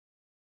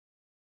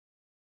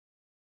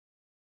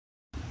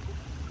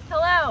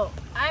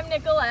I'm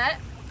Nicolette.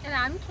 And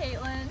I'm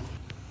Caitlin.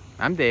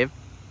 I'm Dave.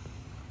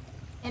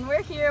 And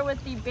we're here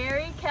with the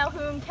Berry,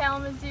 Calhoun,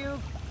 Kalamazoo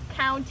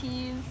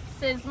Counties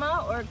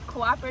CISMA, or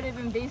Cooperative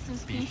Invasive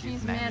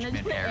Species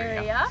Management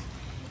Area.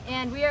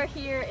 And we are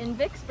here in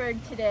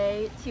Vicksburg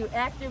today to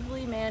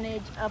actively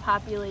manage a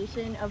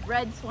population of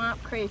red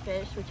swamp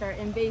crayfish, which are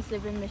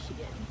invasive in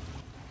Michigan.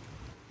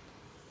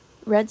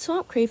 Red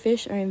swamp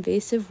crayfish are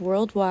invasive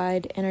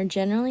worldwide and are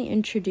generally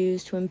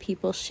introduced when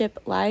people ship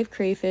live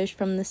crayfish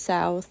from the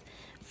south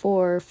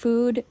for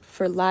food,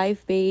 for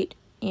live bait,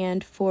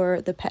 and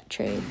for the pet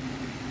trade.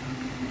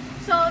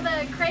 So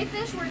the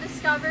crayfish were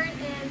discovered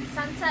in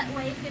Sunset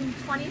Lake in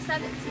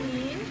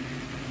 2017,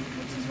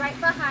 which is right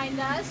behind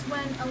us,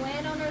 when a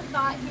landowner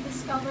thought he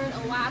discovered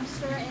a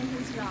lobster in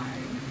his yard.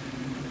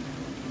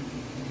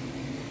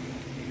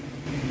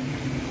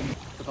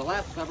 For the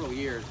last several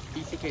years,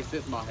 BCK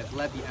CISMA has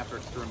led the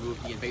efforts to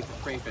remove the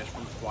invasive crayfish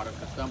from the water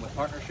system with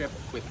partnerships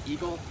with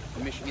Eagle,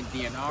 the Michigan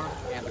DNR,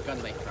 and the Gun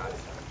Lake Tribe.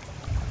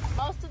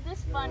 Most of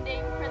this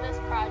funding for this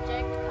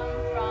project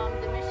comes from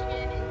the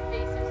Michigan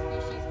Invasive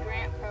Species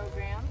Grant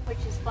Program, which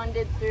is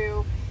funded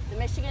through the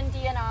Michigan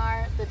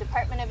DNR, the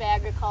Department of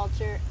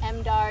Agriculture,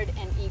 MDARD,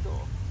 and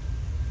Eagle.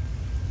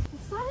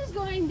 The sun is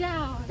going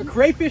down. The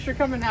crayfish are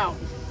coming out.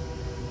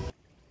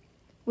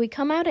 We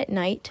come out at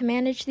night to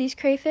manage these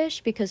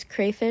crayfish because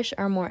crayfish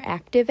are more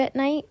active at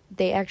night.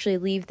 They actually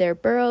leave their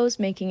burrows,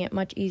 making it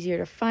much easier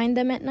to find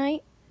them at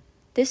night.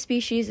 This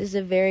species is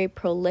a very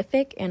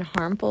prolific and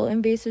harmful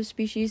invasive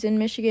species in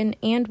Michigan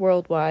and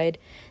worldwide.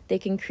 They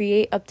can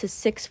create up to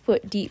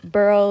 6-foot deep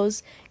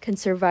burrows, can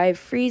survive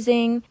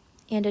freezing,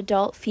 and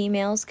adult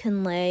females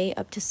can lay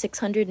up to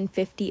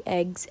 650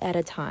 eggs at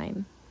a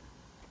time.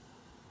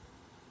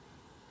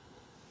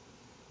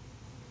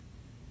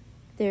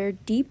 Their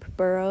deep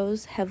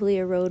burrows heavily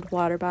erode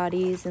water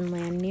bodies and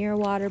land near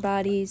water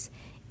bodies,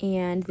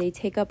 and they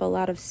take up a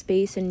lot of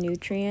space and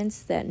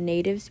nutrients that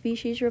native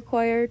species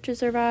require to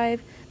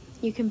survive.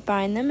 You can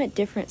find them at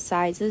different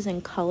sizes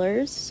and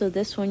colors. So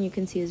this one you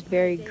can see is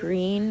very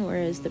green,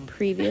 whereas the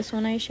previous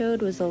one I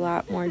showed was a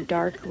lot more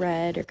dark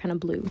red or kind of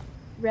blue.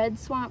 Red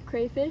swamp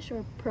crayfish,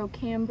 or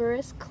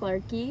Procambarus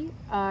clarkii,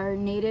 are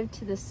native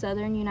to the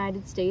southern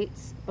United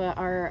States, but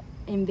are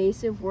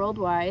invasive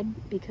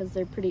worldwide because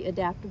they're pretty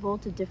adaptable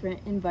to different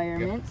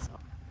environments.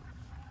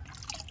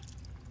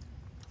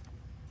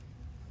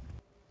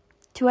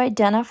 To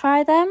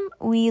identify them,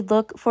 we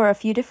look for a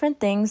few different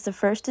things. The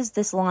first is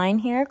this line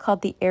here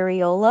called the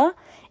areola.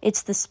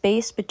 It's the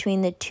space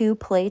between the two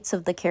plates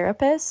of the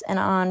carapace, and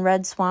on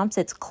red swamps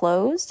it's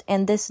closed.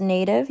 And this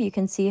native, you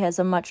can see, has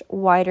a much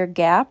wider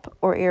gap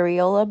or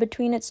areola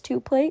between its two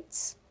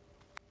plates.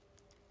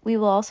 We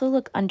will also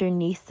look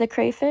underneath the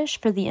crayfish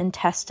for the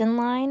intestine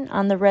line.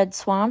 On the red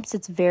swamps,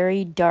 it's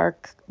very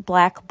dark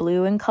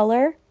black-blue in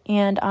color.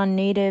 And on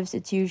natives,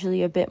 it's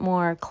usually a bit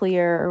more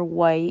clear or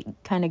white,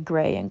 kind of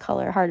gray in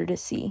color, harder to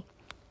see.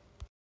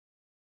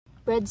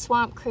 Red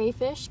swamp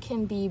crayfish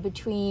can be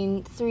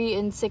between 3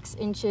 and 6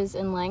 inches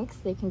in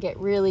length. They can get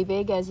really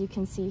big, as you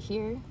can see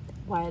here,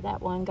 why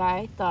that one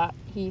guy thought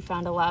he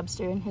found a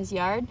lobster in his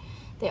yard.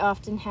 They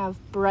often have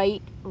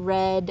bright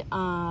red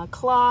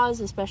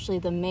claws, especially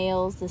the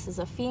males. This is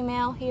a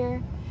female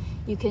here.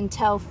 You can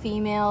tell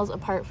females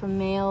apart from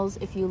males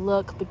if you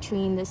look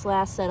between this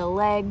last set of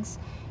legs.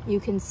 You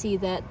can see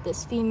that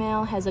this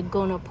female has a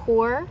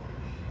gonopore,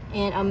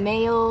 and a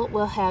male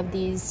will have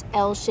these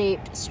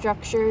L-shaped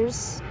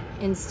structures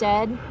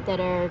instead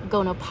that are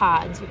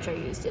gonopods, which are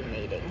used in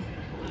mating.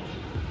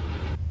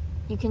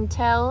 You can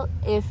tell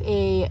if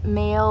a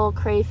male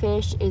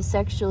crayfish is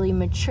sexually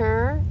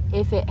mature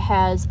if it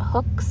has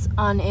hooks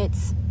on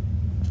its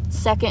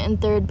second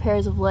and third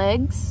pairs of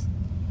legs,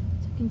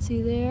 as you can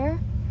see there.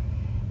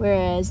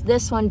 Whereas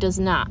this one does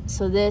not.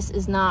 So this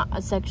is not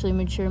a sexually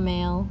mature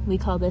male. We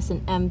call this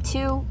an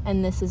M2,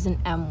 and this is an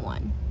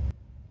M1.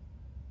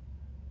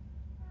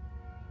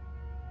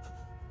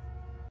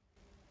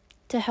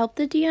 To help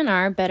the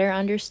DNR better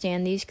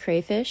understand these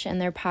crayfish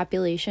and their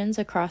populations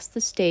across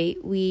the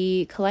state,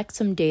 we collect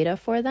some data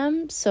for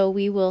them. So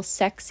we will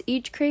sex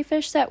each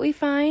crayfish that we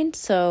find.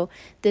 So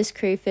this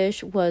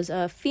crayfish was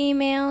a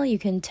female. You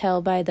can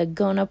tell by the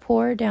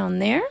gonopore down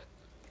there.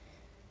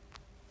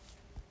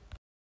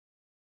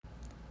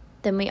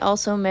 Then we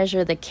also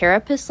measure the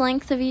carapace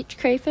length of each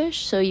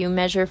crayfish. So you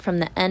measure from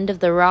the end of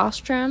the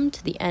rostrum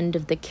to the end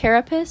of the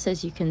carapace,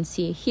 as you can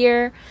see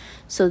here.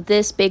 So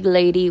this big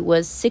lady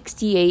was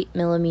 68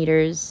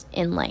 millimeters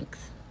in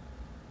length.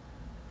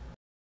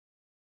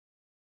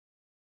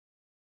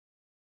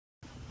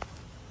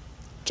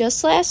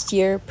 Just last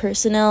year,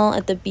 personnel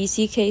at the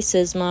BCK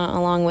CISMA,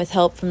 along with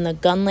help from the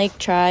Gun Lake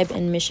Tribe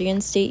and Michigan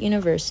State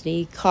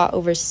University, caught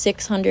over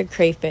 600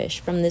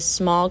 crayfish from this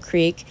small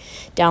creek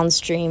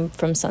downstream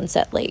from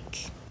Sunset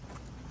Lake.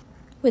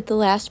 With the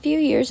last few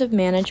years of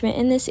management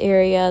in this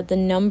area, the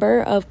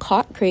number of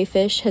caught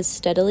crayfish has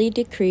steadily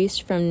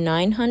decreased from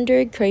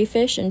 900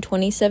 crayfish in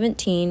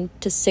 2017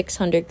 to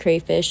 600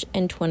 crayfish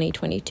in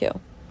 2022.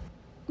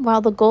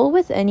 While the goal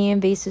with any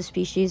invasive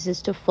species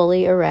is to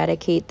fully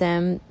eradicate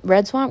them,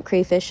 red swamp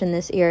crayfish in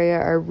this area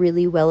are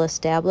really well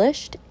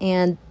established,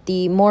 and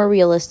the more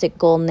realistic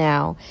goal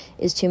now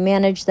is to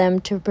manage them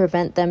to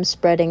prevent them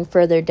spreading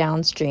further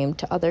downstream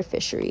to other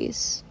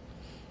fisheries.